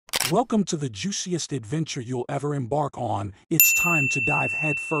Welcome to the juiciest adventure you'll ever embark on. It's time to dive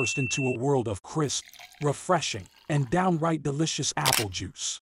headfirst into a world of crisp, refreshing, and downright delicious apple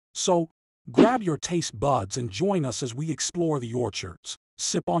juice. So, grab your taste buds and join us as we explore the orchards,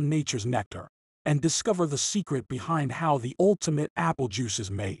 sip on nature's nectar, and discover the secret behind how the ultimate apple juice is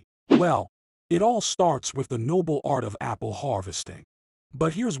made. Well, it all starts with the noble art of apple harvesting.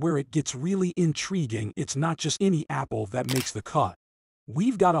 But here's where it gets really intriguing. It's not just any apple that makes the cut.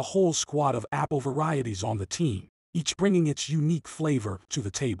 We've got a whole squad of apple varieties on the team, each bringing its unique flavor to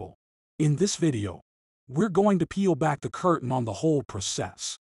the table. In this video, we're going to peel back the curtain on the whole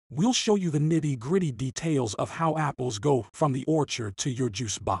process. We'll show you the nitty-gritty details of how apples go from the orchard to your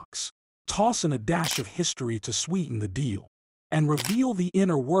juice box, toss in a dash of history to sweeten the deal, and reveal the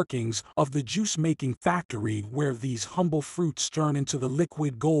inner workings of the juice-making factory where these humble fruits turn into the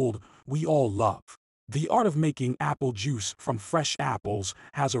liquid gold we all love. The art of making apple juice from fresh apples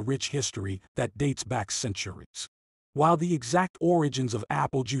has a rich history that dates back centuries. While the exact origins of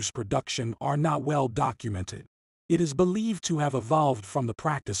apple juice production are not well documented, it is believed to have evolved from the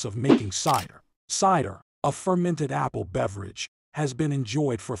practice of making cider. Cider, a fermented apple beverage, has been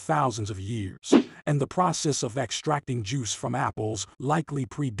enjoyed for thousands of years, and the process of extracting juice from apples likely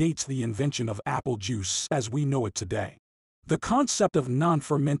predates the invention of apple juice as we know it today. The concept of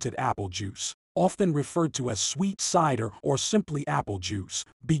non-fermented apple juice, often referred to as sweet cider or simply apple juice,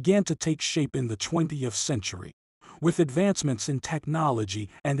 began to take shape in the 20th century. With advancements in technology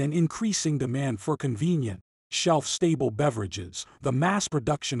and an increasing demand for convenient, shelf-stable beverages, the mass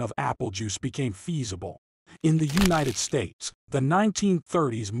production of apple juice became feasible. In the United States, the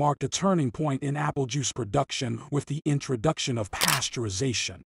 1930s marked a turning point in apple juice production with the introduction of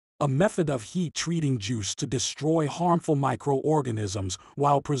pasteurization, a method of heat-treating juice to destroy harmful microorganisms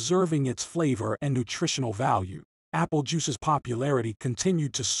while preserving its flavor and nutritional value. Apple juice's popularity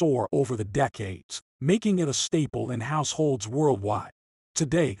continued to soar over the decades, making it a staple in households worldwide.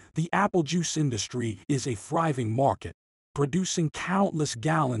 Today, the apple juice industry is a thriving market, producing countless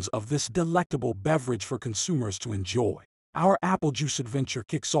gallons of this delectable beverage for consumers to enjoy. Our apple juice adventure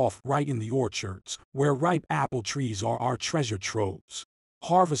kicks off right in the orchards, where ripe apple trees are our treasure troves.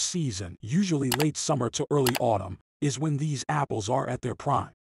 Harvest season, usually late summer to early autumn, is when these apples are at their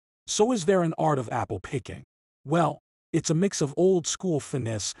prime. So is there an art of apple picking? Well, it's a mix of old-school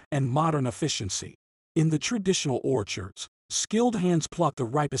finesse and modern efficiency. In the traditional orchards, skilled hands pluck the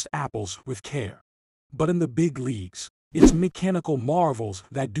ripest apples with care. But in the big leagues, it's mechanical marvels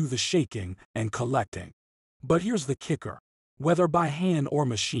that do the shaking and collecting. But here's the kicker. Whether by hand or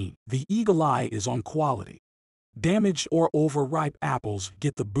machine, the eagle eye is on quality. Damaged or overripe apples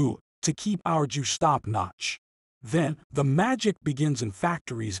get the boot to keep our juice top-notch. Then, the magic begins in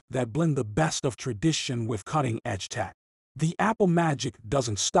factories that blend the best of tradition with cutting-edge tech. The apple magic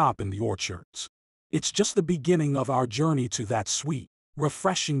doesn't stop in the orchards. It's just the beginning of our journey to that sweet,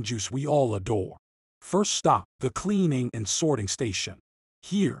 refreshing juice we all adore. First stop, the cleaning and sorting station.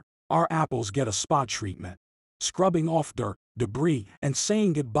 Here, our apples get a spot treatment, scrubbing off dirt, debris, and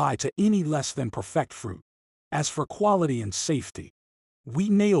saying goodbye to any less than perfect fruit. As for quality and safety, we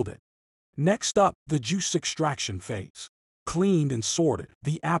nailed it. Next up, the juice extraction phase. Cleaned and sorted,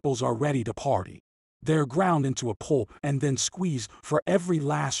 the apples are ready to party. They're ground into a pulp and then squeezed for every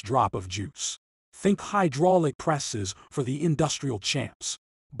last drop of juice. Think hydraulic presses for the industrial champs.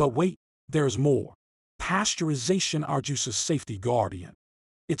 But wait, there's more. Pasteurization, our juice's safety guardian.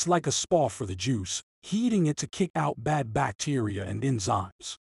 It's like a spa for the juice, heating it to kick out bad bacteria and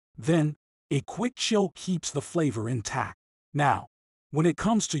enzymes. Then, a quick chill keeps the flavor intact. Now, when it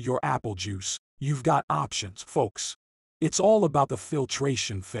comes to your apple juice, you've got options, folks. It's all about the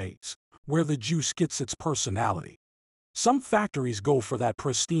filtration phase, where the juice gets its personality. Some factories go for that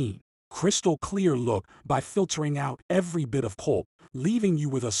pristine, crystal clear look by filtering out every bit of pulp, leaving you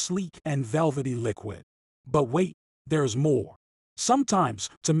with a sleek and velvety liquid. But wait, there's more. Sometimes,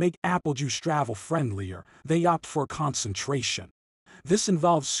 to make apple juice travel-friendlier, they opt for concentration. This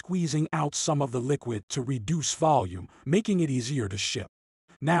involves squeezing out some of the liquid to reduce volume, making it easier to ship.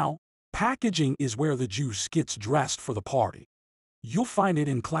 Now, packaging is where the juice gets dressed for the party. You'll find it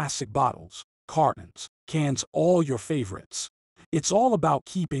in classic bottles, cartons, cans, all your favorites. It's all about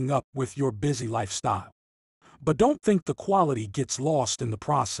keeping up with your busy lifestyle. But don't think the quality gets lost in the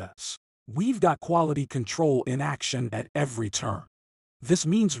process. We've got quality control in action at every turn. This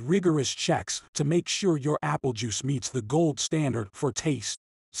means rigorous checks to make sure your apple juice meets the gold standard for taste,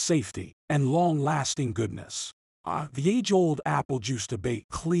 safety, and long-lasting goodness. The age-old apple juice debate,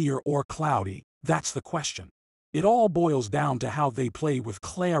 clear or cloudy, that's the question. It all boils down to how they play with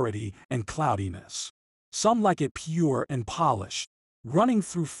clarity and cloudiness. Some like it pure and polished, running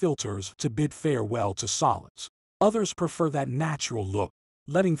through filters to bid farewell to solids. Others prefer that natural look,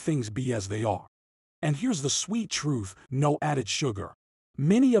 letting things be as they are. And here's the sweet truth: no added sugar.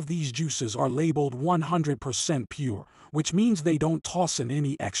 Many of these juices are labeled 100% pure, which means they don't toss in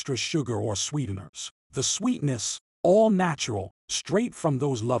any extra sugar or sweeteners. The sweetness, all natural, straight from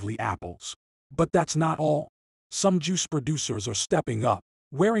those lovely apples. But that's not all. Some juice producers are stepping up,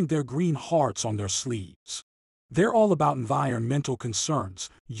 wearing their green hearts on their sleeves. They're all about environmental concerns,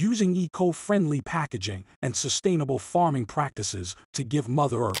 using eco-friendly packaging and sustainable farming practices to give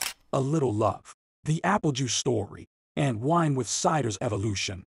Mother Earth a little love. The apple juice story, and wine with cider's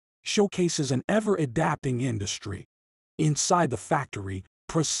evolution, showcases an ever-adapting industry. Inside the factory,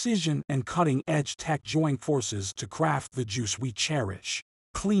 precision and cutting-edge tech join forces to craft the juice we cherish.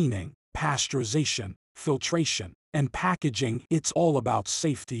 Cleaning, pasteurization, filtration, and packaging, it's all about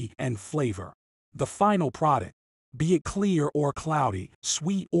safety and flavor. The final product, be it clear or cloudy,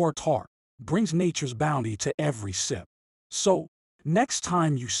 sweet or tart, brings nature's bounty to every sip. So, next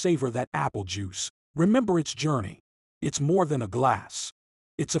time you savor that apple juice, remember its journey. It's more than a glass.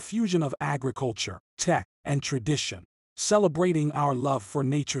 It's a fusion of agriculture, tech, and tradition, celebrating our love for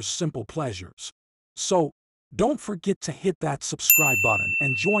nature's simple pleasures. So, don't forget to hit that subscribe button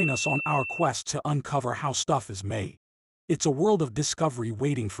and join us on our quest to uncover how stuff is made. It's a world of discovery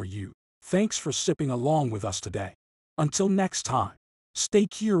waiting for you. Thanks for sipping along with us today. Until next time, stay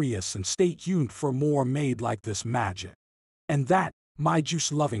curious and stay tuned for more made like this magic. And that, my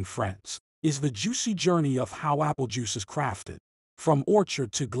juice-loving friends, is the juicy journey of how apple juice is crafted. From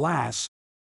orchard to glass,